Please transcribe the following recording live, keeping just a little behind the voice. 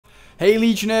Hey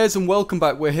Legionnaires, and welcome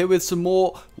back. We're here with some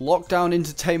more Lockdown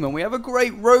Entertainment. We have a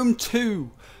great Rome 2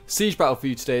 siege battle for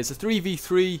you today. It's a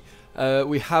 3v3.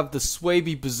 We have the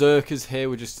Swaby Berserkers here.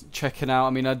 We're just checking out. I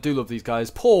mean, I do love these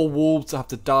guys. Poor wolves have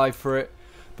to die for it.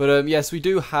 But yes, we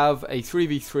do have a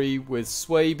 3v3 with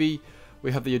Swaby.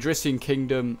 We have the Adrician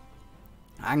Kingdom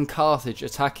and Carthage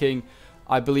attacking,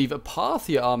 I believe, a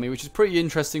Parthia army, which is pretty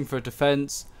interesting for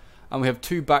defense. And we have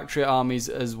two Bactria armies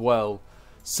as well.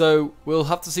 So we'll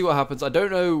have to see what happens. I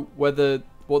don't know what the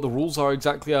rules are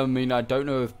exactly. I mean, I don't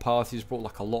know if Parthia's brought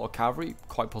like a lot of cavalry.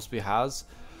 Quite possibly has.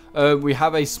 We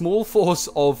have a small force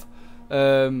of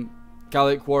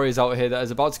Gallic warriors out here that is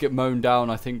about to get mown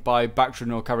down, I think, by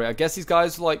Bactrian or cavalry. I guess these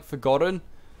guys are like forgotten.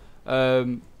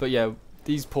 But yeah,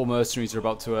 these poor mercenaries are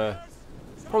about to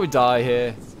probably die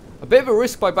here. A bit of a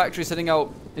risk by Bactria sending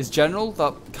out his general.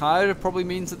 That kind of probably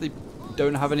means that they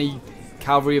don't have any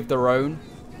cavalry of their own.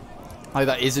 Like,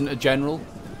 that isn't a general,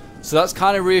 so that's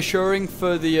kind of reassuring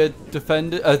for the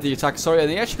the attacker. Sorry, and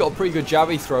they actually got a pretty good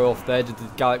jabby throw off there, did the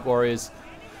Gallic warriors.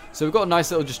 So we've got a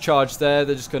nice little just charge there.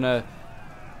 They're just gonna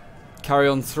carry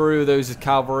on through. Those are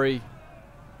cavalry.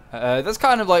 That's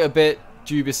kind of like a bit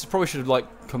dubious. It probably should have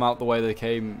like come out the way they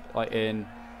came, like in,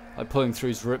 like pulling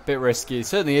through is a bit risky. It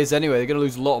certainly is anyway. They're gonna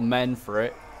lose a lot of men for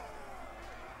it,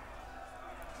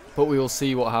 but we will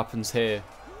see what happens here.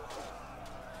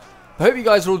 I hope you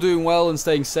guys are all doing well and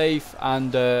staying safe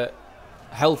and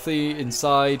healthy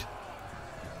inside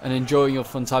and enjoying your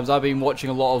fun times. I've been watching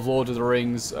a lot of Lord of the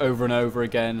Rings over and over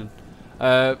again.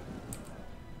 But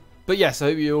yes, I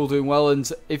hope you're all doing well.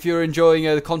 And if you're enjoying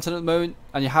the content at the moment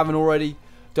and you haven't already,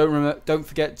 don't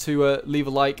forget to leave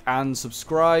a like and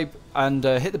subscribe and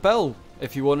hit the bell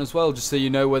if you want as well, just so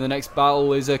you know when the next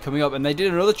battle is coming up. And they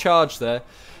did another charge there.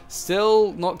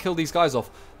 Still not kill these guys off.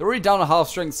 They're already down to half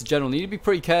strength to general. Need to be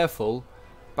pretty careful.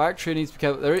 Bactria needs to be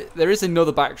careful. There is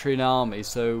another Bactrian army,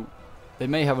 so they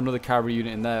may have another cavalry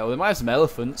unit in there. Or they might have some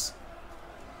elephants.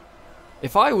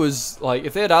 If I was, like,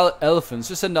 if they had elephants,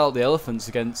 just send out the elephants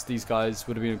against these guys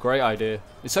would have been a great idea.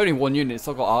 It's only one unit. It's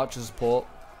not got archer support.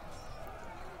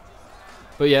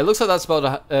 But yeah, it looks like that's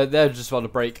about to, they're just about to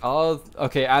break.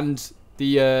 Okay, and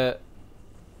the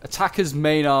attacker's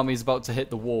main army is about to hit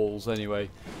the walls anyway.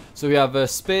 So we have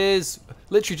spears,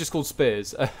 literally just called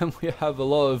spears. And we have a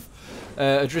lot of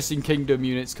Adrician Kingdom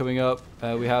units coming up.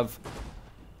 We have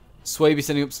Swaby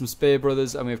sending up some spear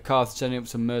brothers, and we have Carthage sending up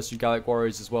some mercenary Gallic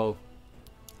warriors as well.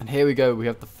 And here we go. We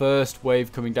have the first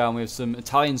wave coming down. We have some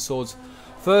Italian swords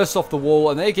first off the wall,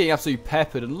 and they're getting absolutely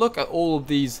peppered. And look at all of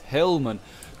these Hillmen.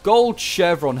 Gold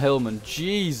chevron Hillmen.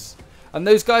 Jeez. And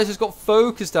those guys just got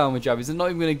focused down with jabbies. They're not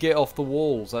even going to get off the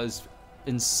walls. That is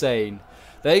insane.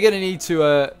 They're going to need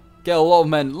to get a lot of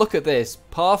men. Look at this.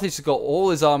 Parthia's got all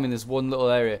his army in this one little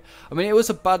area. I mean, it was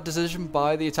a bad decision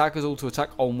by the attackers all to attack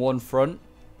on one front,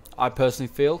 I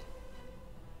personally feel.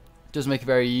 It does make it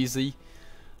very easy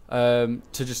to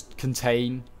just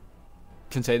contain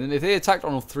them. If they attacked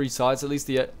on all three sides, at least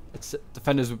the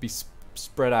defenders would be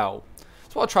spread out.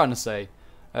 That's what I'm trying to say.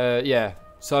 Yeah.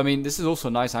 So, I mean, this is also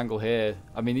a nice angle here.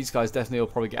 I mean, these guys definitely will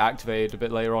probably get activated a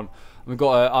bit later on. And we've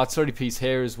got an artillery piece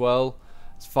here as well.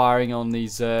 It's firing on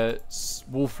these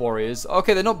wolf warriors.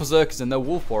 Okay, they're not berserkers and they're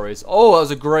wolf warriors. Oh, that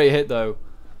was a great hit, though.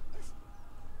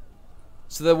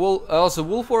 So they're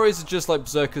wolf warriors are just like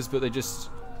berserkers, but they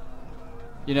just,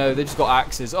 you know, they just got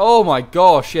axes. Oh my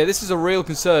gosh, yeah, this is a real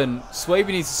concern. Swaby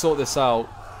needs to sort this out,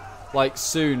 like,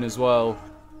 soon as well.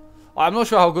 I'm not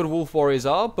sure how good wolf warriors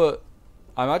are, but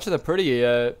I imagine they're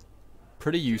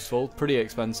pretty useful, pretty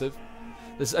expensive.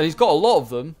 And he's got a lot of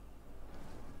them.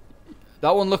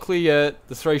 That one, luckily, the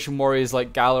Thracian warriors,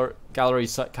 like gallery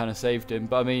kind of saved him.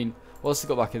 But I mean, what else they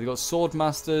got back here? They've got sword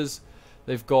masters.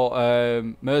 They've got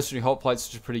mercenary hoplites,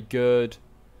 which are pretty good.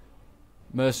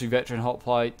 Mercenary veteran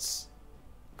hoplites.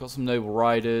 Got some noble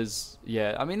riders.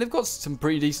 Yeah, I mean, they've got some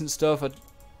pretty decent stuff.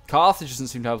 Carthage doesn't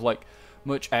seem to have like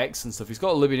much X and stuff. He's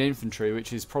got a Libyan infantry,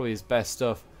 which is probably his best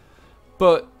stuff.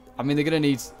 But, I mean, they're going to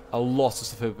need a lot of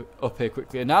stuff up here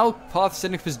quickly. And now Parthia's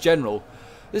sending up his general.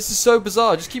 This is so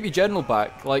bizarre. Just keep your general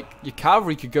back. Like, your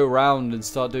cavalry could go around and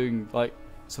start doing, like,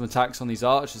 some attacks on these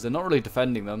archers. They're not really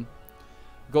defending them.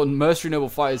 We've got mercenary noble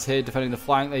fighters here defending the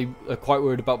flank. They are quite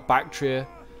worried about Bactria.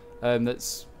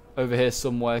 That's over here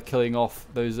somewhere, killing off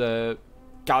those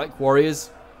Gallic warriors.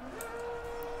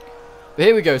 But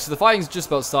here we go. So the fighting's just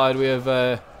about started. We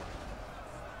have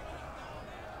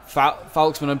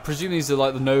Falksmen. I'm presuming these are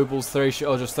like the nobles, Thracian,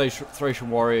 or just Thracian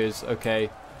warriors. Okay.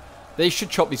 They should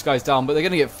chop these guys down, but they're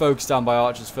going to get focused down by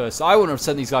archers first. So I wouldn't have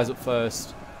sent these guys up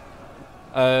first.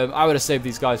 I would have saved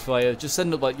these guys for later. Just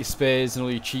send up like your spears and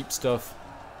all your cheap stuff.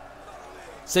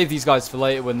 save these guys for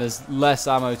later when there's less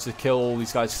ammo to kill all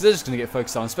these guys, because they're just going to get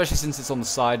focused on, especially since it's on the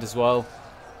side as well.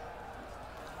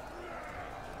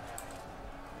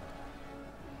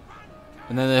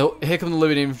 And then here come the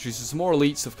living infantry, so some more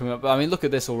elite stuff coming up. But I mean, look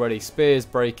at this already. Spears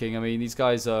breaking. I mean, these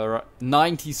guys are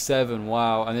 97,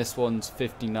 wow, and this one's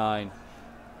 59.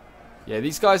 Yeah,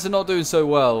 these guys are not doing so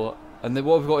well. And then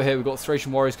what we've got here, we've got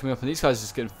Thracian warriors coming up, and these guys are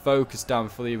just getting focused down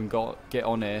before they even get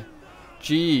on here.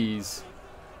 Jeez.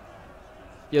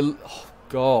 Yeah, oh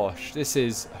gosh, this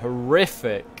is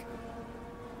horrific.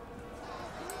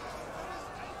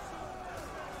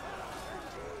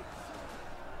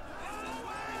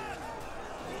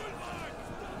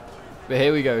 But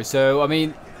here we go. So, I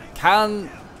mean, can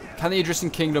the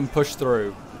Idrisan Kingdom push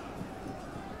through?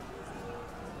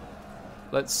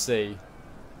 Let's see.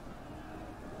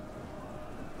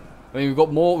 I mean, we've got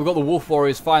the Wolf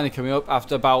Warriors finally coming up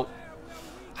after about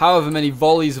however many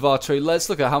volleys of artillery. Let's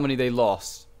look at how many they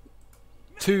lost.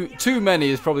 Too many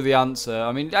is probably the answer.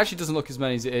 I mean, it actually doesn't look as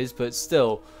many as it is, but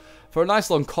still, for a nice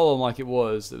long column like it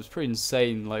was pretty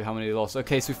insane, like how many they lost.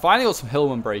 Okay, so we finally got some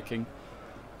Hillmen breaking.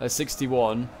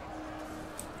 61.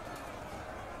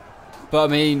 But I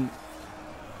mean,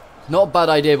 not a bad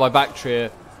idea by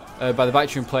Bactria, by the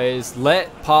Bactrian players.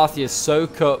 Let Parthia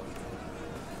soak up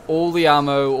all the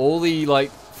ammo, all the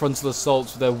like frontal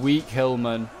assaults with their weak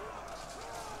Hillmen.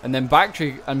 And then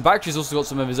Bactria's also got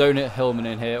some of his own Hillmen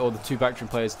in here, or the two Bactrian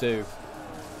players do.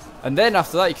 And then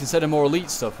after that, you can send in more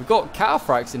elite stuff. We've got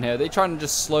Cataphracts in here. They're trying to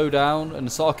just slow down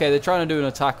and so okay, they're trying to do an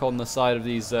attack on the side of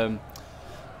these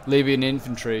Libyan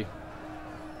infantry.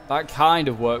 That kind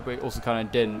of worked, but it also kind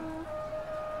of didn't.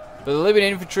 But the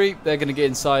Libyan infantry, they're going to get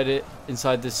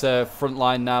inside this front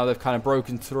line now. They've kind of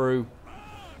broken through.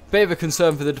 Bit of a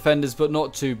concern for the defenders, but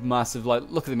not too massive. Like,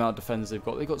 look at the amount of defenders they've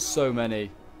got. They've got so many.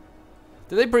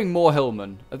 Did they bring more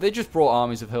Hillmen? Have they just brought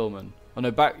armies of Hillmen? Oh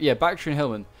no, Bactrian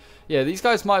Hillmen. Yeah, these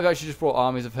guys might have actually just brought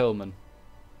armies of Hillmen.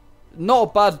 Not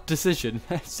a bad decision.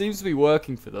 It seems to be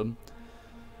working for them.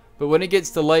 But when it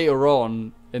gets to later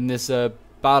on in this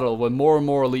battle, when more and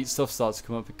more elite stuff starts to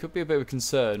come up, it could be a bit of a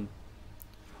concern.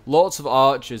 Lots of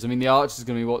archers. I mean, the archers is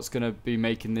going to be what's going to be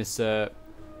making this,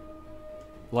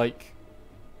 like,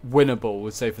 winnable,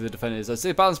 would say, for the defenders. I'd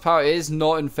say balanced power is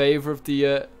not in favour of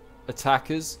the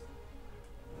attackers.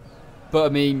 But, I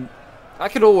mean,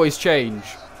 that could always change.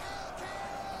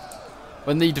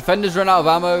 When the defenders run out of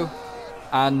ammo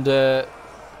and the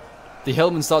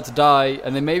Hillmen start to die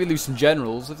and they maybe lose some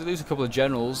generals. If they lose a couple of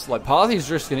generals, like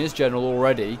Parthia's risking his general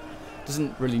already.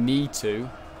 Doesn't really need to.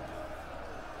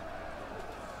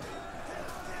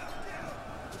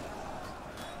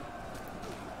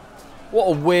 What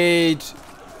a weird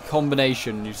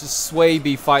combination. You just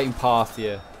Swaby fighting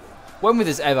Parthia. When would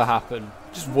this ever happen?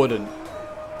 Just wouldn't.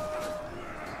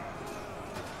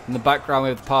 In the background we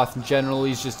have the Parthian general.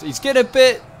 He's getting a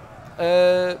bit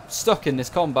stuck in this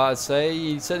combat, I'd say.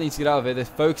 He certainly needs to get out of it. They're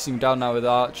focusing down now with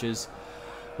archers.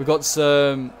 We've got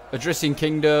some Idrisan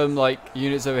Kingdom like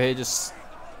units over here just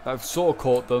that have sort of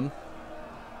caught them.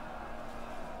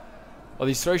 Oh,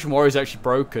 these Thracian warriors are actually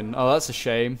broken. Oh, that's a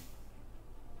shame.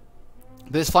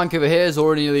 This flank over here is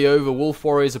already nearly over. Wolf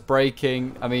warriors are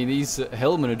breaking. I mean, these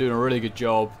Hillmen are doing a really good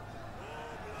job.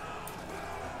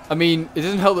 I mean, it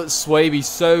doesn't help that Swaby's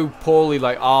so poorly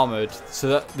like armoured, so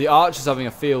that the archers having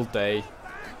a field day.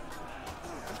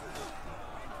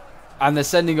 And they're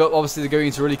sending up, obviously they're going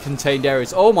into really contained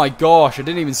areas. Oh my gosh, I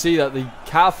didn't even see that. The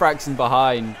Cataphracts in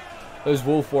behind. Those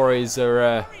Wolf warriors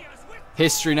are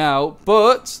history now.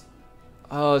 But,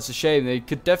 oh, it's a shame. They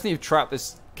could definitely have trapped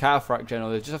this Cataphract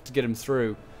general. They just have to get him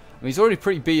through. I mean, he's already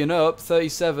pretty beaten up.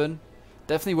 37.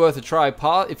 Definitely worth a try.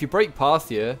 If you break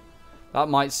Parthia, that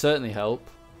might certainly help.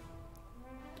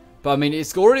 But I mean,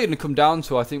 it's already going to come down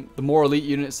to, I think, the more elite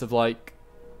units of like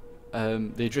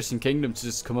the Idrisan Kingdom to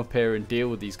just come up here and deal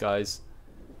with these guys.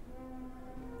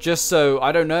 Just so,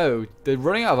 I don't know, they're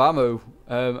running out of ammo.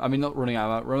 I mean, not running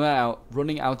out of ammo,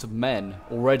 running out of men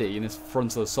already in this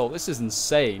frontal assault. This is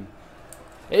insane.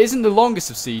 It isn't the longest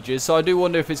of sieges, so I do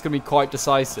wonder if it's going to be quite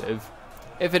decisive.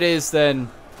 If it is, then,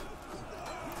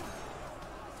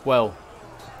 well,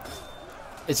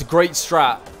 it's a great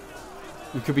strat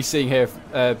we could be seeing here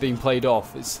being played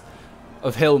off. It's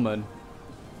of Hillmen.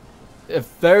 A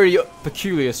very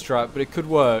peculiar strat, but it could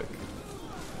work.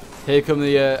 Here come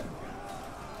the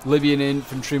Libyan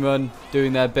infantrymen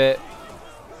doing their bit.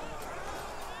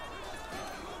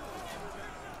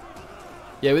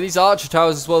 Yeah, with these archer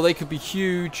towers as well, they could be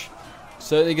huge.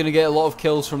 Certainly going to get a lot of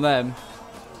kills from them.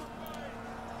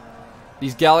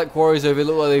 These Gallic warriors over here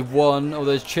look like they've won, or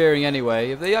they're cheering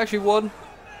anyway. Have they actually won?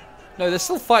 No, they're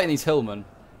still fighting these Hillmen.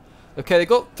 Okay, they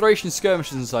got Thracian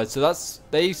skirmishers inside, so that's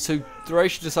so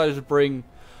Thracia decided to bring.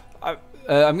 I'm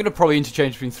going to probably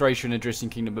interchange between Thracia and Adristian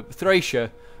Kingdom, but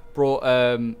Thracia brought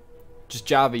just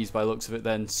Javies by the looks of it.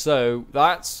 Then, so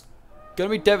that's going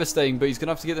to be devastating. But he's going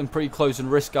to have to get them pretty close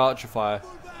and risk archer fire.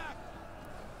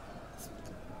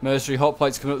 Mercenary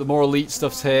hoplites coming up. The more elite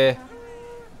stuff's here.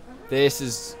 This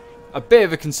is a bit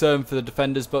of a concern for the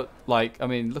defenders, but like, I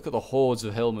mean, look at the hordes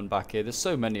of Hillmen back here. There's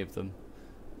so many of them.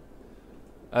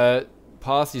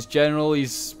 Parthia's general,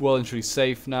 he's well and truly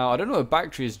safe now. I don't know if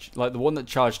Bactria is like the one that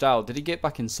charged out. Did he get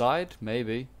back inside?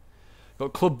 Maybe.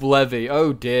 Got Club Levy.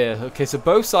 Oh dear. Okay, so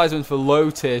both sides went for low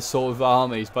tier sort of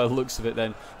armies by the looks of it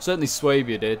then. Certainly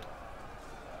Swabia did.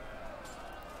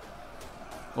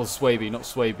 Well, Swabia, not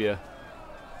Swabia.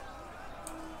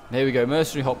 There we go.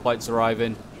 Mercenary hoplites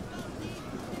arriving.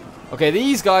 Okay,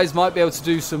 these guys might be able to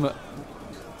do some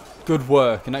good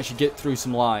work and actually get through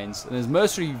some lines. And there's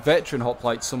mercenary veteran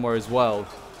hoplites somewhere as well.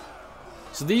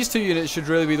 So these two units should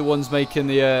really be the ones making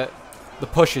the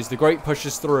pushes, the great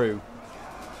pushes through.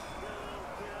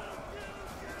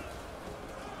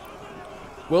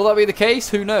 Will that be the case?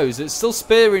 Who knows? It's still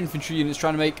spear infantry units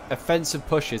trying to make offensive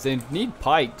pushes. They need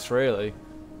pikes, really.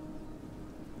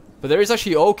 But there is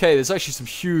actually, okay, there's actually some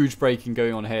huge breaking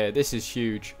going on here. This is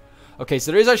huge. Okay,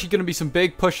 so there is actually going to be some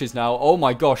big pushes now. Oh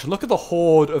my gosh, look at the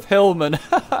horde of Hillmen.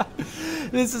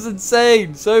 This is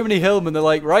insane. So many Hillmen. They're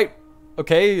like, right,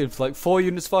 okay, it's like 4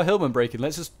 units for Hillmen breaking.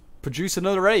 Let's just produce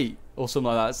another 8 or something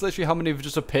like that. It's literally how many have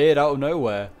just appeared out of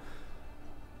nowhere.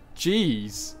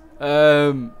 Jeez.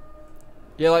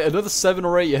 Yeah, like another 7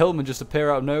 or 8 Hillmen just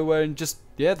appear out of nowhere and just,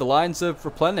 yeah, the lines have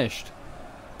replenished.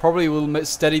 Probably will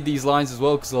steady these lines as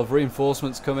well because they'll have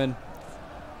reinforcements coming.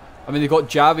 I mean, they've got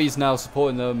Javies now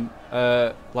supporting them,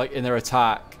 like in their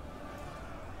attack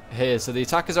here. So the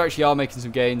attackers actually are making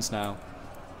some gains now.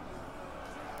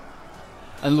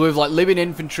 And with like living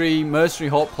infantry,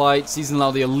 mercenary hoplites, these are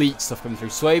now the elite stuff coming through.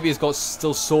 Swabia's got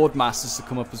still sword masters to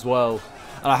come up as well.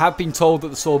 And I have been told that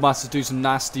the sword masters do some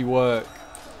nasty work.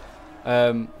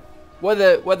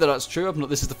 Whether that's true, I'm not.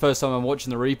 This is the first time I'm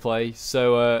watching the replay,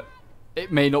 so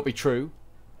it may not be true.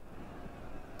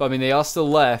 But I mean, they are still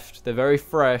left. They're very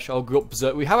fresh. Oh, we got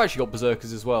berserk. We have actually got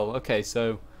berserkers as well. Okay,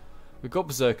 so we've got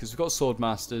berserkers. We've got sword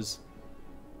masters.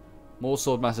 More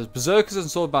sword masters. Berserkers and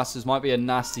sword masters might be a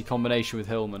nasty combination with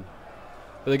Hillmen.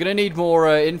 But they're going to need more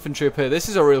infantry up here. This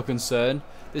is a real concern.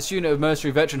 This unit of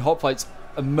mercenary veteran hoplites,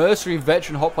 a mercenary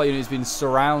veteran hoplite unit has been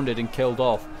surrounded and killed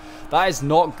off. That is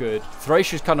not good.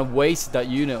 Thracia's kind of wasted that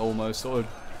unit almost.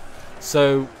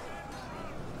 So,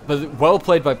 but well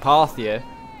played by Parthia.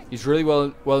 He's really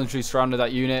well and truly surrounded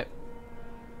that unit.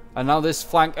 And now this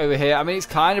flank over here. I mean, it's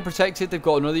kind of protected. They've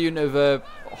got another unit of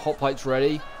hoplites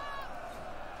ready.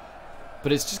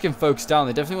 But it's just getting focused down.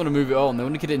 They definitely want to move it on. They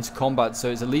want to get it into combat. So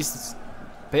it's at least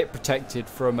a bit protected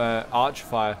from archer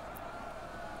fire.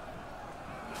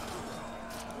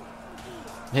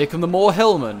 Here come the more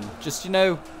Hillmen. Just, you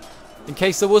know, in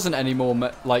case there wasn't any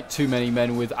more, like, too many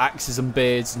men with axes and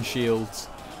beards and shields.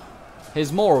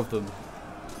 Here's more of them.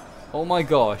 Oh my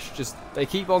gosh, just, they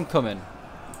keep on coming.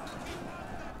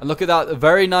 And look at that,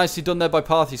 very nicely done there by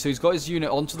Parthia. So he's got his unit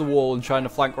onto the wall and trying to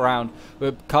flank around.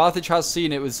 But Carthage has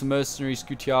seen it with some mercenary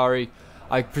Scutiari.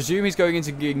 I presume he's going in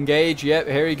to engage. Yep,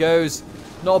 here he goes.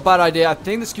 Not a bad idea. I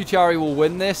think the Scutiari will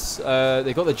win this.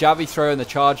 They've got the Javi throw and the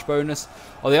charge bonus.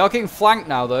 Oh, they are getting flanked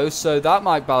now, though, so that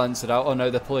might balance it out. Oh, no,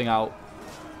 they're pulling out.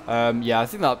 Yeah, I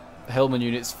think that Hillman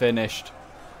unit's finished.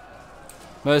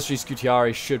 Mercenary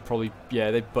Scutiari should probably...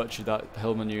 Yeah, they butchered that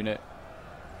Hillman unit.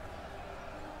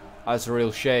 That's a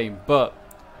real shame, but...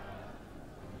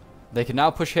 They can now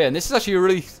push here. And this is actually a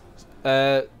really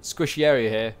squishy area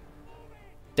here.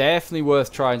 Definitely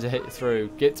worth trying to hit through.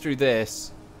 Get through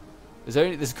this.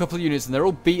 There's a couple of units and they're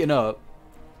all beaten up.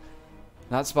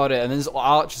 And that's about it. And then there's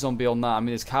archers on beyond that. I mean,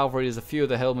 there's cavalry. There's a few of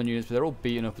the Hillman units, but they're all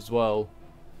beaten up as well.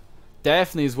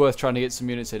 Definitely is worth trying to get some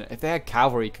units in. If they had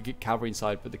cavalry, you could get cavalry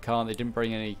inside, but they can't. They didn't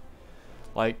bring any,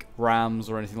 like, rams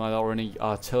or anything like that, or any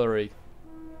artillery.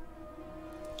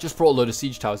 Just brought a load of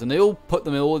siege towers, and they all put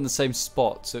them all in the same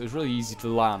spot, so it was really easy to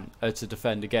land, to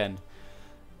defend again.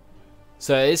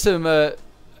 So it's some, a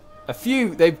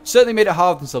few. They've certainly made it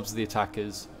hard for themselves, the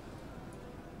attackers.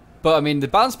 But I mean, the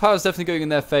balance power is definitely going in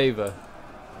their favour.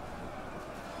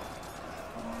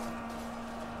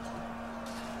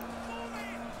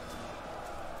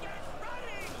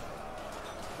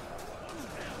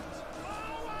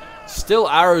 Still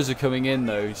arrows are coming in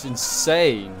though, it's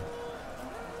insane.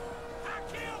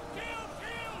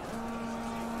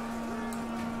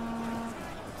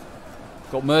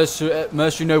 Got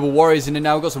mercenary noble warriors in it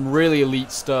now. We've got some really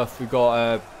elite stuff. We've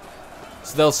got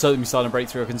So they'll certainly be starting to break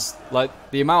through. Like,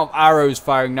 the amount of arrows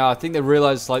firing now, I think they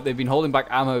realize, like, they've been holding back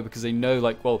ammo because they know,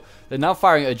 like, well, they're now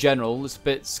firing at a general. It's a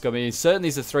bit scummy. Certainly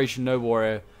it's a Thracian noble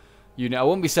warrior unit. I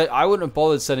wouldn't have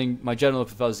bothered sending my general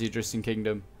up if I was the Idrissian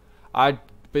Kingdom. But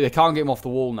they can't get him off the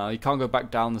wall now. He can't go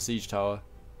back down the siege tower.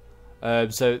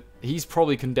 So he's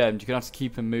probably condemned. You're going to have to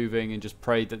keep him moving and just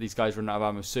pray that these guys run out of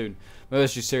ammo soon. Maybe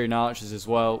let's do Syrian archers as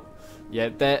well. Yeah,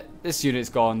 this unit's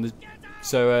gone.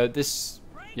 So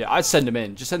yeah, I'd send him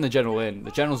in. Just send the general in.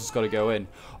 The general's just got to go in.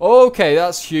 Okay,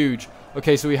 that's huge.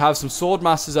 Okay, so we have some sword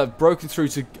masters that have broken through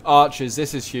to archers.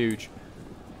 This is huge.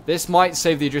 This might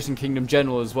save the Idrissian Kingdom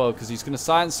general as well, because he's going to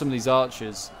silence some of these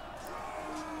archers.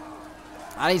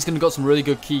 And he's going to got some really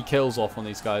good key kills off on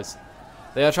these guys.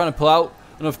 They are trying to pull out.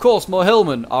 And of course, more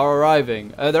Hillmen are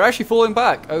arriving. They're actually falling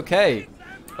back. Okay.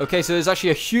 Okay, so there's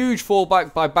actually a huge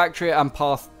fallback by Bactria and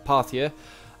Parthia.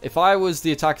 If I was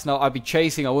the attackers now, I'd be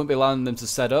chasing. I wouldn't be allowing them to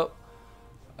set up.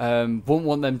 Wouldn't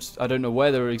want them to, I don't know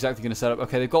where they're exactly going to set up.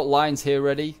 Okay, they've got lines here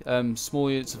ready. Small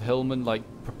units of Hillmen, like,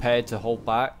 prepared to hold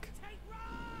back.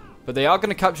 But they are going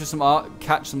to capture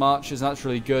catch some archers, and that's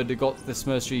really good. They've got this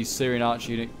mercenary Syrian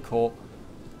archer unit caught.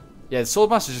 Yeah, the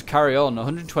swordmasters just carry on.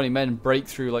 120 men break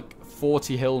through, like,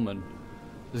 40 Hillmen.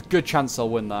 There's a good chance they'll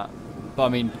win that. But, I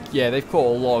mean, yeah, they've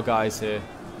caught a lot of guys here.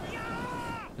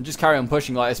 And just carry on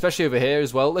pushing, like, especially over here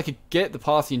as well. They could get the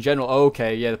Parthian general. Oh,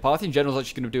 okay, yeah, the Parthian general's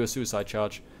actually going to do a suicide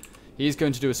charge. He's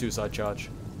going to do a suicide charge.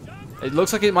 It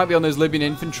looks like it might be on those Libyan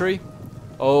infantry.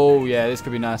 Oh, yeah, this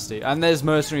could be nasty. And there's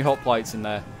mercenary hoplites in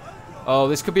there. Oh,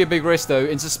 this could be a big risk, though.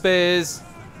 Into spears.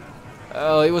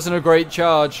 Oh, it wasn't a great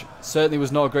charge. Certainly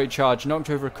was not a great charge. Knocked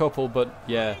over a couple, but,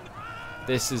 yeah.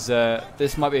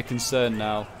 This might be a concern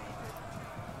now.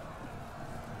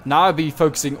 Now I'd be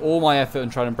focusing all my effort on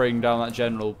trying to bring down that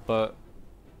general, but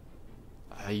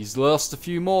he's lost a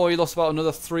few more. He lost about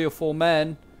another 3 or 4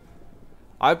 men.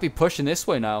 I'd be pushing this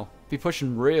way now. Be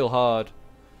pushing real hard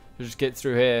to just get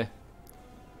through here.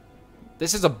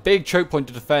 This is a big choke point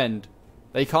to defend.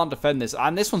 They can't defend this,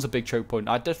 and this one's a big choke point.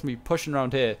 I'd definitely be pushing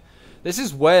around here. This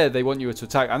is where they want you to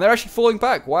attack, and they're actually falling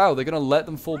back. Wow, they're going to let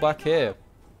them fall back here.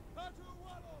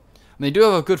 And they do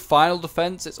have a good final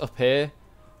defense. It's up here.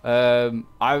 This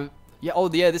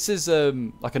is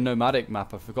like a nomadic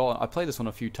map. I forgot. I played this one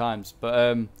a few times,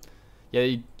 but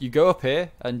yeah, you go up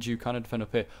here and you kind of defend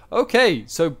up here. Okay,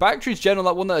 so Bactria's general,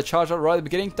 that one that I charged out right at the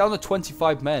beginning, down to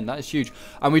 25 men. That is huge.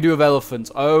 And we do have elephants.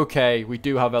 Okay, we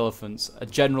do have elephants. A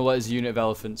general that is a unit of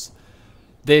elephants.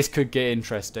 This could get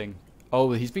interesting.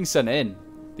 Oh, he's being sent in.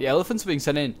 The elephants are being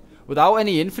sent in without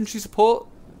any infantry support.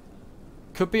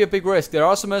 Could be a big risk. There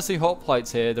are some mercenary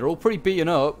hoplites here. They're all pretty beaten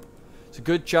up. It's a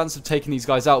good chance of taking these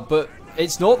guys out, but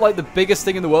it's not like the biggest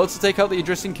thing in the world to take out the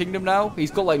Idrissian Kingdom now.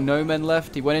 He's got like no men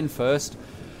left. He went in first.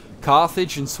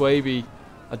 Carthage and Suebi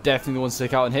are definitely the ones to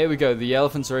take out. And here we go. The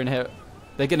elephants are in here.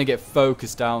 They're going to get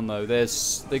focused down though.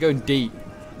 They're going deep.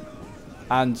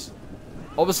 And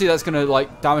obviously that's going to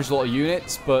like damage a lot of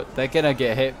units, but they're going to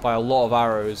get hit by a lot of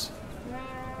arrows.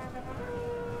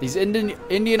 These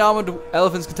Indian armored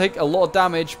elephants can take a lot of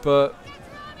damage, but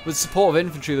with support of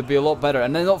infantry, they'll be a lot better.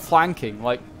 And they're not flanking.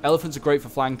 Like, elephants are great for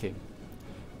flanking.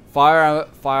 Fire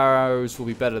arrows will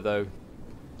be better, though.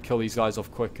 Kill these guys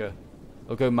off quicker.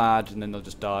 They'll go mad, and then they'll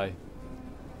just die.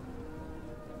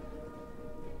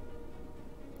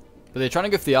 But they're trying to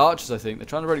go for the archers, I think. They're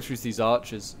trying to break through these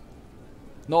archers.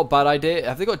 Not a bad idea.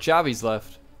 Have they got Javis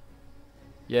left?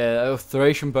 Yeah, oh,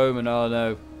 Thracian bowmen. Oh,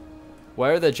 no.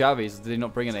 Where are their Javis? Did they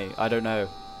not bring any? I don't know.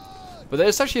 But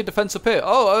there's actually a defense up here.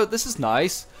 Oh, this is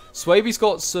nice. Swabi's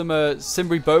got some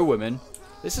Cimbri bowwomen.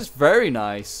 This is very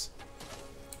nice.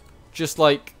 Just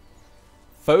like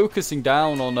focusing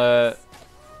down on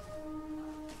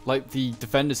like the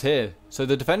defenders here. So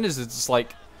the defenders are just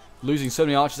like losing so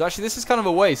many archers. Actually, this is kind of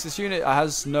a waste. This unit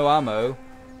has no ammo.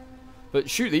 But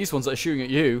shoot these ones that are shooting at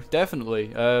you,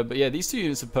 definitely. But yeah, these 2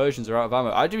 units of Persians are out of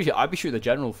ammo. I'd be shooting the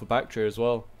general for Bactria as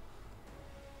well.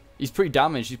 He's pretty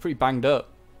damaged. He's pretty banged up.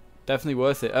 Definitely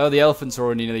worth it. Oh, the elephants are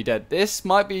already nearly dead. This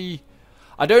might be...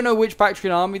 I don't know which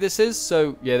Bactrian army this is.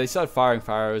 So, yeah, they started firing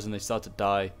arrows and they started to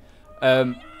die.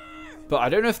 But I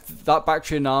don't know if that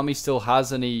Bactrian army still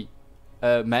has any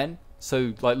men.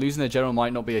 So, like, losing their general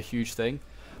might not be a huge thing.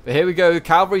 But here we go.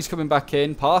 Cavalry's coming back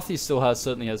in. Parthi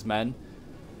certainly has men.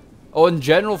 Oh, and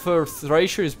general for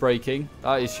Thracia is breaking.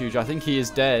 That is huge. I think he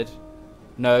is dead.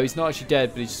 No, he's not actually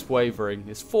dead, but he's just wavering.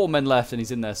 There's 4 men left and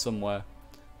he's in there somewhere.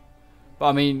 But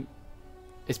I mean,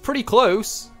 it's pretty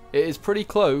close. It is pretty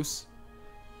close.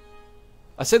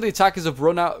 I said the attackers have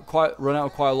run out quite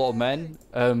a lot of men.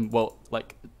 Well,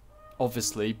 like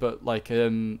obviously, but like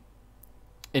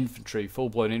infantry,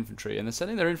 full-blown infantry, and they're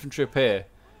sending their infantry up here.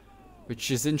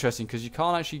 which is interesting because you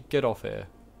can't actually get off here.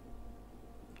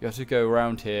 You have to go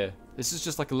around here. This is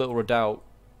just like a little redoubt.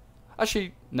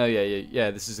 Actually, no,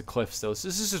 yeah. This is a cliff still. So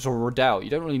this is just a redoubt. You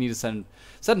don't really need to send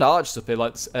archers up here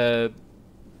like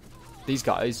these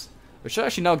guys, which are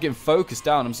actually now getting focused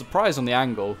down. I'm surprised on the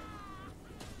angle.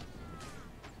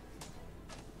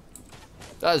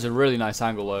 That is a really nice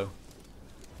angle, though.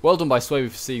 Well done by Swaby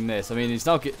for seeing this. I mean, he's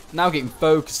now getting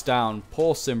focused down.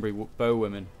 Poor Cimbri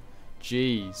bowwomen.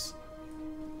 Jeez.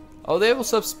 Oh, they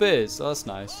also have spears. Oh, that's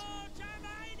nice.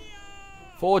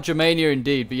 For Germania,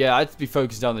 indeed. But yeah, I'd be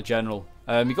focused down the general.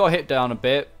 You got hit down a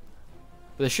bit.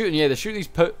 But they're shooting, yeah, they're shooting these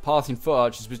Parthian foot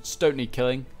archers, which just don't need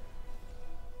killing.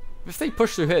 If they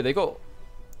push through here, have they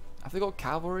got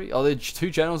cavalry? Oh, the 2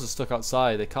 generals are stuck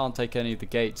outside. They can't take any of the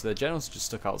gates. Their generals are just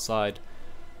stuck outside.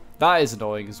 That is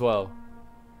annoying as well.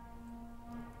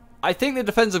 I think the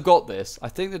defenders have got this.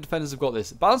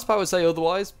 Balance power would say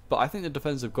otherwise, but I think the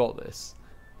defenders have got this.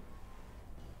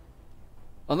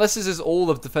 Unless this is all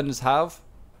the defenders have,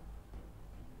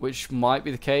 which might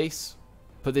be the case.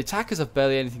 But the attackers have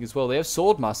barely anything as well. They have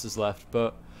sword masters left,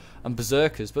 and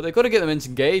berserkers, but they've got to get them into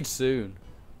engage soon.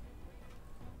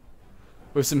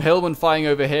 With some hillmen fighting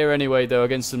over here anyway, though,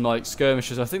 against some like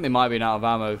skirmishers. I think they might be out of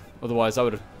ammo. Otherwise,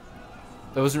 there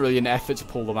wasn't really an effort to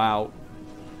pull them out.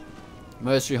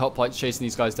 Mercenary hoplites chasing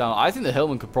these guys down. I think the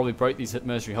hillmen could probably break these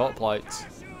mercenary hoplites.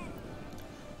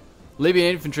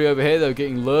 Libyan infantry over here, though,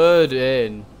 getting lured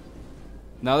in.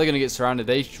 Now they're going to get surrounded.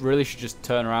 They really should just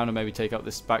turn around and maybe take out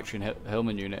this Bactrian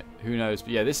hillman unit. Who knows?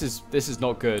 But yeah, this is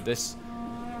not good. This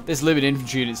Libyan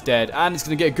infantry unit's dead, and it's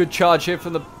going to get a good charge here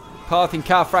from the Parthian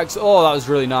cataphracts. Oh, that was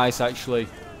really nice, actually.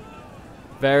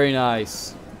 Very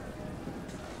nice.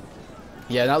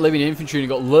 Yeah, that Libyan infantry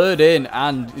unit got lured in,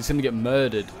 and it's going to get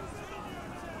murdered.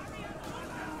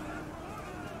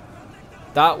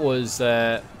 That was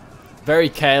very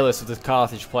careless of the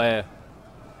Carthage player.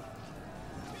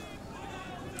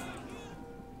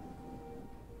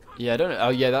 Yeah, I don't know. Oh,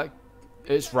 yeah,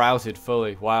 it's routed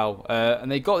fully. Wow.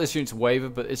 And they got this unit to waver,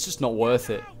 but it's just not worth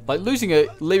it. Like, losing a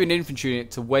Libyan infantry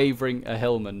unit to wavering a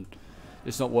hillman,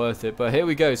 it's not worth it. But here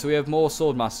we go. So we have more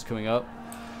swordmasters coming up.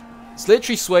 It's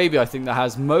literally Swaby, I think, that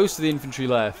has most of the infantry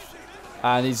left.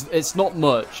 And it's not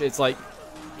much. It's like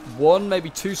 1, maybe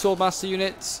 2 swordmaster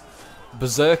units.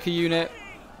 Berserker unit.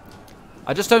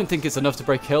 I just don't think it's enough to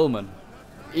break hillmen.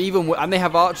 And they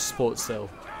have archer support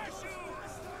still.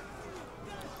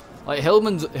 Like,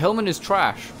 hillman is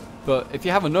trash, but if you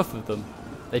have enough of them,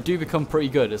 they do become pretty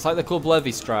good. It's like the club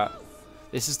levy strat.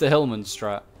 This is the hillman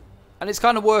strat, and it's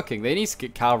kind of working. They need to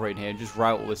get cavalry in here and just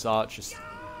rout all these archers,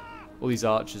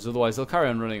 otherwise they'll carry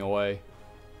on running away.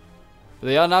 But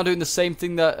they are now doing the same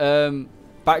thing that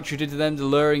Bactria did to them,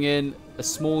 luring in a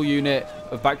small unit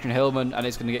of Bactrian hillmen, and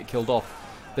it's going to get killed off.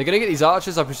 They're going to get these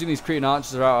archers. I presume these Cretan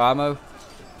archers are out of ammo.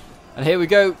 And here we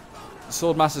go. The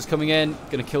swordmaster's coming in,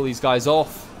 going to kill these guys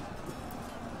off.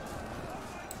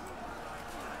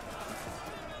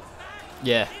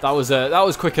 Yeah, that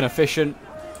was quick and efficient,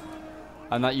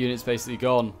 and that unit's basically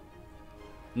gone.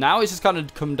 Now it's just kind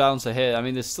of come down to here. I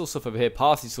mean, there's still stuff over here.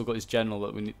 Parthy's still got his general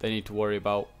that they need to worry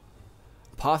about.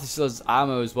 Parthy still has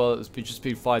ammo as well. It's just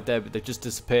been fired there, but they've just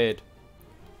disappeared.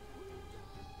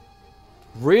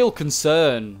 Real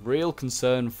concern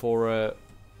for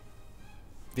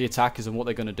the attackers and what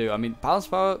they're going to do. I mean, balance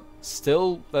power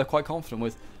still they're quite confident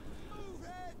with.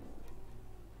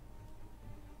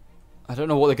 I don't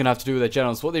know what they're going to have to do with their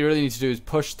generals. What they really need to do is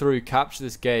push through, capture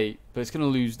this gate, but it's going to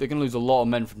lose. They're going to lose a lot of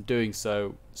men from doing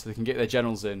so they can get their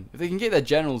generals in. If they can get their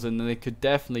generals in, then they could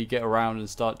definitely get around and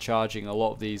start charging a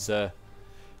lot of these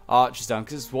archers down,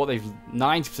 because it's what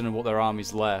 90% of what their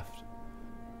army's left.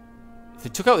 If they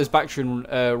took out this Bactrian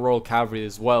Royal Cavalry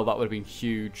as well, that would have been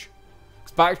huge.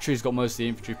 Because Bactria's got most of the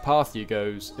infantry. Parthia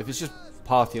goes. If it's just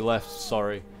Parthia left,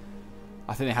 sorry.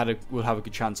 I think they would have a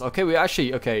good chance.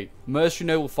 Okay, mercenary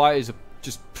noble fighters are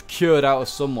just procured out of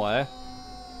somewhere.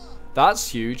 That's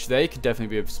huge. They could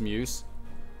definitely be of some use.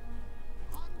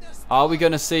 Are we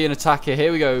going to see an attack here?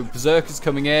 Here we go. Berserkers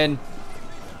coming in.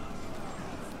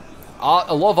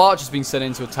 A lot of archers being sent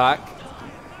in to attack.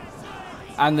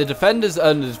 And the defenders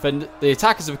and the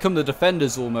attackers have become the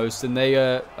defenders almost, and they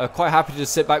are quite happy to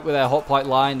just sit back with their hoplite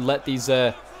line, let these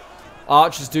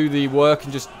archers do the work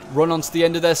and just run onto the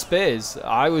end of their spears.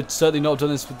 I would certainly not have done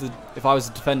this if I was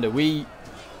a defender. We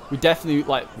definitely,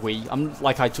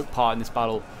 I took part in this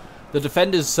battle. The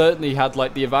defenders certainly had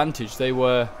the advantage. They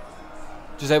were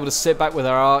just able to sit back with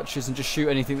their archers and just shoot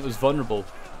anything that was vulnerable.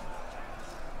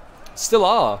 Still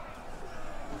are.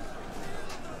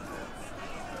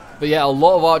 But yeah, a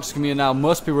lot of archers coming in now,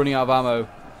 must be running out of ammo.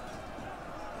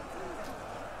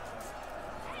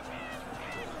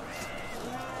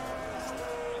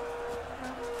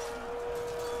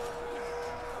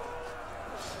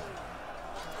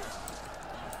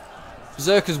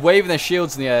 Berserkers waving their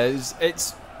shields in the air.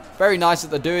 It's very nice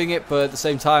that they're doing it, but at the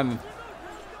same time,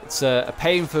 it's a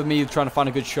pain for me trying to find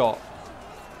a good shot.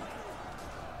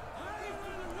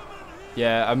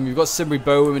 Yeah, I mean, we've got Simbri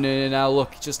Bowman in now.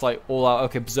 Look, just like all out.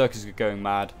 Okay, Berserkers are going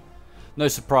mad. No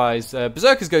surprise.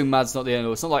 Berserkers going mad is not the end of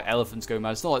it. It's not like elephants going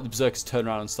mad. It's not like the Berserkers turn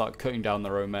around and start cutting down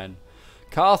their own men.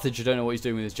 Carthage, I don't know what he's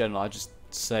doing with his general. I just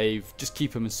save. Just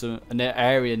keep him in an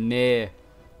area near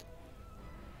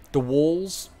the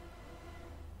walls.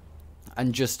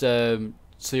 And just, so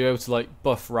you're able to, like,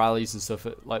 buff rallies and stuff,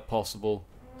 like, possible.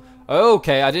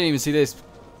 Okay, I didn't even see this.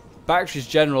 Bactria's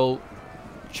general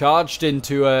charged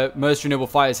into mercenary noble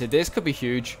fighters here. This could be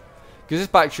huge. Because this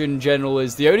Bactrian general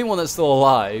is the only one that's still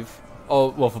alive. Oh,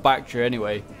 well, for Bactria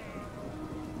anyway.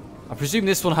 I presume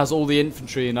this one has all the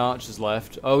infantry and archers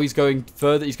left. Oh, he's going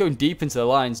further. He's going deep into the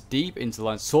lines. Deep into the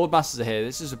lines. Swordmasters are here.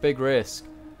 This is a big risk.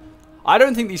 I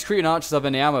don't think these Cretan archers have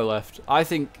any ammo left. I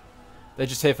think they're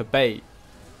just here for bait.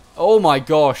 Oh my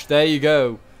gosh, there you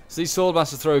go. So these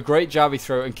Swordmasters throw a great jabby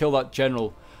throw and kill that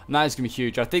general. And that is going to be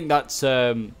huge. I think that's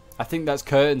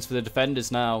curtains for the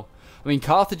defenders now. I mean,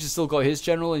 Carthage has still got his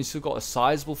general and he's still got a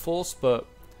sizable force, but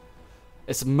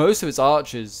it's most of its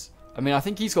archers. I mean, I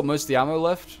think he's got most of the ammo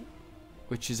left,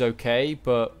 which is okay,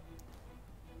 but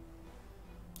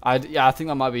yeah, I think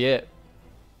that might be it.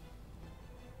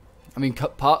 I mean,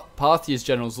 Parthia's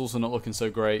general is also not looking so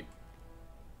great.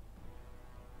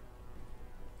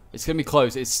 It's going to be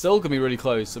close. It's still going to be really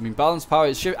close. I mean, balanced power.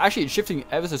 Actually, it's shifting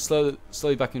ever so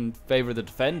slowly back in favor of the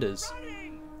defenders.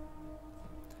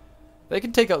 They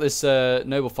can take out this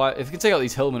noble fight. If they can take out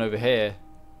these hillmen over here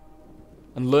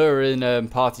and lure in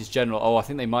Parthia's general. Oh, I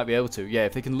think they might be able to. Yeah,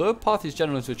 if they can lure Parthia's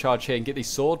general into a charge here and get these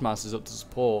swordmasters up to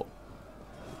support.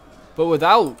 But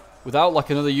without like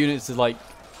another unit to like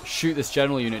shoot this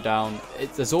general unit down,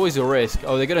 there's always a risk.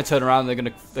 Oh, they're going to turn around. They're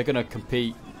going to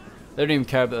compete. They don't even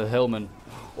care about the hillmen.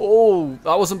 Oh,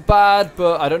 that wasn't bad,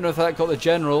 but I don't know if that got the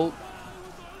general.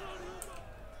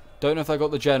 Don't know if that got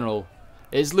the general.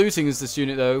 It's losing as this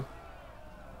unit, though.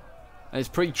 And it's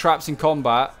pretty trapped in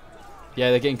combat.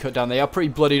 Yeah, they're getting cut down. They are pretty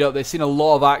bloodied up. They've seen a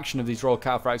lot of action of these Royal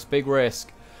Cataphracts. Big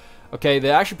risk. Okay,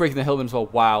 they're actually breaking the hillmen as well.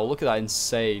 Wow, look at that.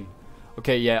 Insane.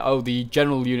 Okay, yeah. Oh, the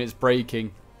general unit's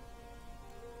breaking.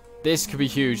 This could be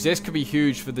huge. This could be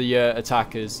huge for the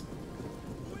attackers.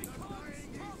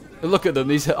 Look at them,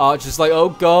 these archers like, oh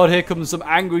god, here comes some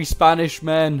angry Spanish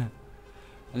men. And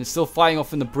they're still fighting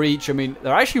off in the breach. I mean,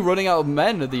 they're actually running out of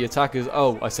men of the attackers.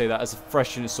 Oh, I say that as a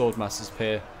fresh unit of swordmasters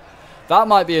appear. That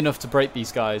might be enough to break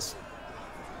these guys.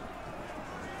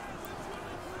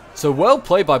 So well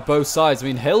played by both sides. I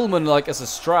mean, Hillman, like, as a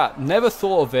strat, never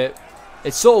thought of it.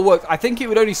 It sort of worked. I think it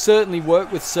would only certainly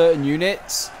work with certain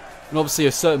units. And obviously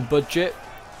a certain budget.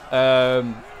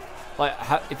 Like,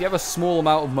 if you have a small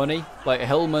amount of money, like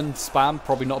Hillman spam,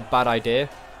 probably not a bad idea.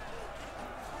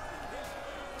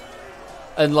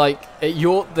 And like,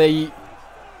 the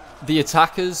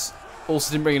attackers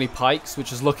also didn't bring any pikes,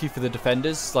 which is lucky for the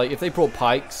defenders. Like, if they brought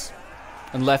pikes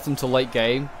and left them till late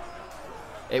game,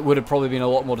 it would have probably been a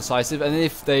lot more decisive. And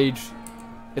if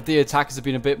the attackers had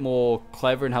been a bit more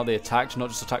clever in how they attacked, not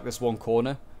just attack this one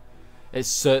corner, it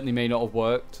certainly may not have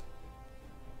worked.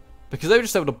 Because they were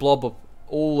just able to blob up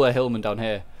all their hillmen down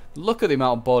here. Look at the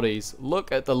amount of bodies.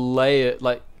 Look at the layer.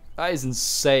 Like, that is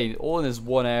insane. All in this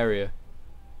one area.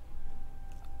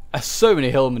 So many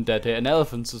hillmen dead here. And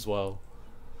elephants as well.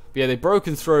 But yeah, they've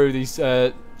broken through these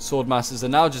swordmasters.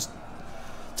 And now just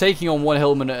taking on one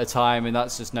hillman at a time. And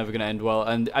that's just never going to end well.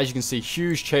 And as you can see,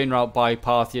 huge chain rout by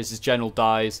Parthia as his general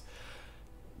dies.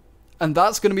 And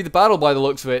that's going to be the battle by the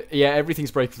looks of it. Yeah,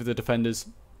 everything's breaking for the defenders.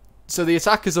 So the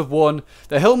attackers have won.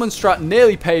 The Hillman strat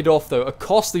nearly paid off, though. A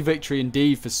costly victory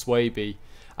indeed for Swaby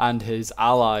and his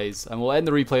allies. And we'll end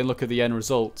the replay and look at the end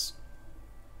results.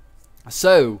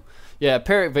 So, yeah,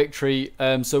 Pyrrhic victory.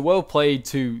 So well played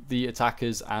to the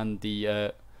attackers and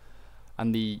the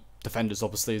defenders,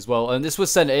 obviously, as well. And this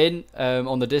was sent in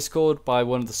on the Discord by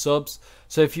one of the subs.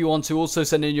 So if you want to also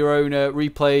send in your own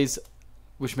replays,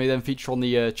 which may then feature on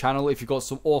the channel, if you've got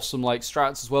some awesome like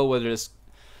strats as well, whether it's,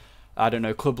 I don't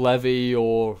know, Club Levy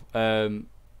or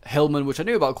Hillman, which I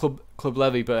knew about Club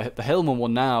Levy, but the Hillman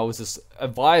one now is a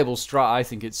viable strat. I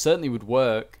think it certainly would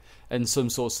work in some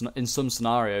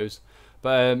scenarios.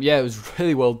 But yeah, it was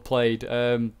really well played.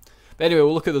 But anyway,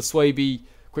 we'll look at the Swaby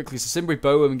quickly. So Simbri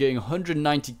Bowman getting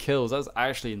 190 kills. That's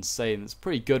actually insane. That's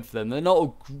pretty good for them. They're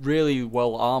not really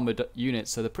well armored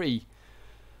units, so they're pretty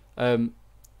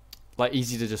like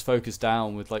easy to just focus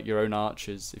down with like your own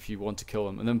archers if you want to kill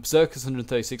them. And then Berserkers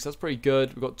 136, that's pretty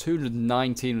good. We've got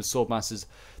 219 with Swordmasters.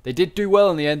 They did do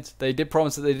well in the end. They did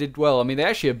promise that they did well. I mean, they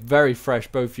actually are very fresh,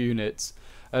 both units.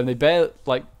 And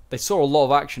they saw a lot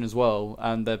of action as well,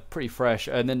 and they're pretty fresh.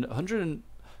 And then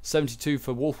 172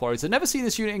 for Wolf Warriors. I've never seen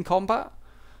this unit in combat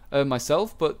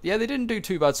myself, but yeah, they didn't do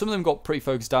too bad. Some of them got pretty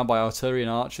focused down by artillery and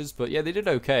archers, but yeah, they did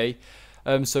okay.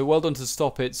 So well done to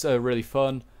Stop. It's really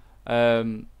fun.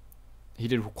 He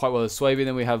did quite well as Swaby.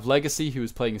 Then we have Legacy, who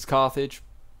was playing as Carthage.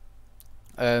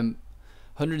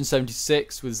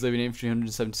 176 with his living infantry,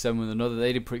 177 with another.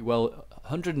 They did pretty well.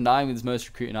 109 with his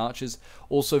mercenary recruiting archers,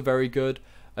 also very good.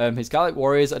 His Gallic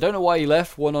warriors, I don't know why he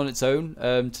left one on its own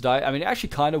to die. I mean, it actually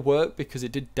kind of worked because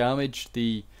it did damage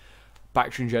the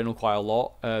Bactrian general quite a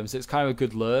lot. So it's kind of a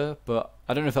good lure, but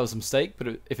I don't know if that was a mistake.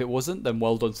 But if it wasn't, then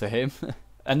well done to him.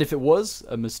 And if it was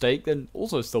a mistake, then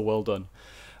also still well done.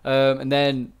 And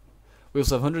then we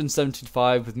also have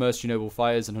 175 with mercenary noble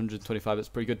fighters and 125. That's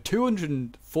pretty good.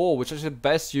 204, which is the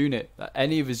best unit,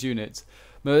 any of his units.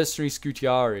 Mercenary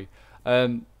Scutiari.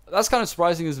 That's kind of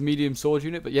surprising as a medium sword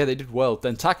unit, but yeah, they did well.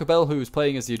 Then Taco Bell, who was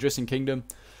playing as the Adrissian Kingdom,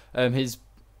 his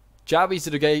Javis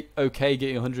did okay,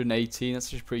 getting 118. That's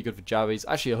just pretty good for Javis.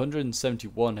 Actually,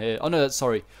 171 here. Oh no, that's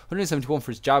sorry, 171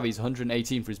 for his Javis,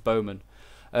 118 for his Bowman.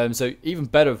 So even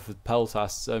better for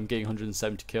Peltas, getting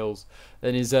 170 kills.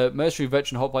 Then his Mercenary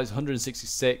Veteran Hoplites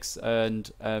 166,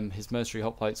 and his Mercenary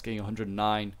Hoplites getting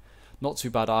 109. Not too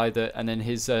bad either. And then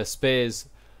his Spears,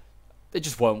 they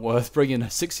just weren't worth bringing.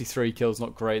 63 kills,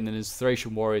 not great. And then his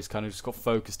Thracian Warriors kind of just got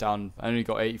focused down. Only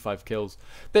got 85 kills.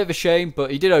 Bit of a shame,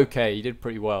 but he did okay. He did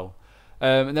pretty well.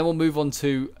 And then we'll move on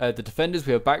to the defenders.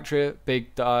 We have Bactria,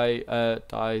 Big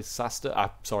Disaster.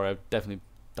 Sorry, definitely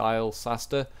Dial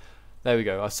Saster. There we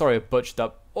go. Sorry, I butchered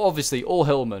that. Obviously, all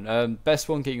Hillmen. Best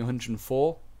one getting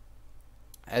 104.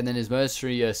 And then his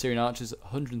Mercenary Syrian Archers,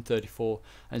 134.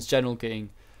 And his General getting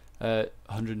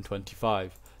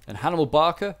 125. And Hannibal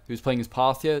Barker, who's playing as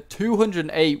Parthia,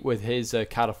 208 with his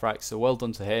Cataphracts. So well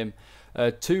done to him.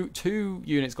 Two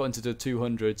units got into the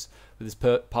 200s with his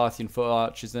Parthian Foot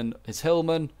Archers. Then his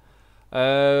Hillmen.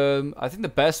 I think the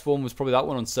best one was probably that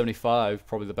one on 75.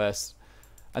 Probably the best.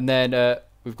 And then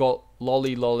we've got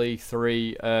Lolly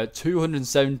 3,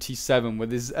 277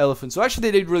 with his elephant. So actually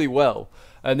they did really well.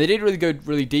 And they did really go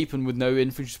really deep and with no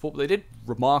infantry support, but they did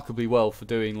remarkably well for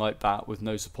doing like that with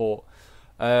no support.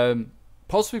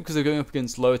 Possibly because they're going up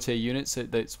against lower tier units, so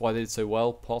that's why they did so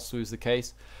well. Possibly was the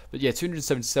case. But yeah,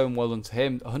 277, well done to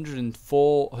him.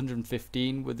 104,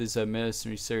 115 with his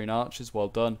mercenary Syrian archers, well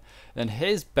done. And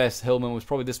his best Hillman was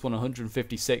probably this one,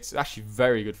 156. Actually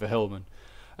very good for Hillman.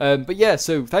 But yeah,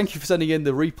 so thank you for sending in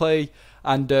the replay,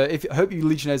 and I hope you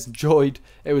Legionnaires enjoyed.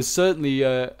 It was certainly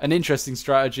an interesting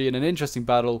strategy and an interesting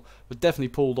battle, but definitely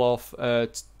pulled off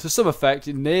to some effect.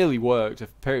 It nearly worked. A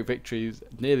Pyrrhic victory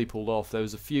nearly pulled off. There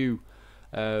was a few,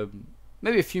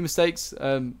 maybe a few mistakes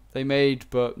they made,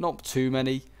 but not too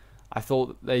many. I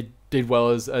thought they did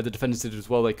well, as the defenders did as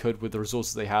well they could with the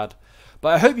resources they had.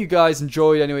 But I hope you guys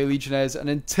enjoyed anyway, Legionnaires, and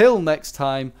until next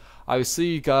time, I will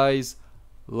see you guys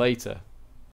later.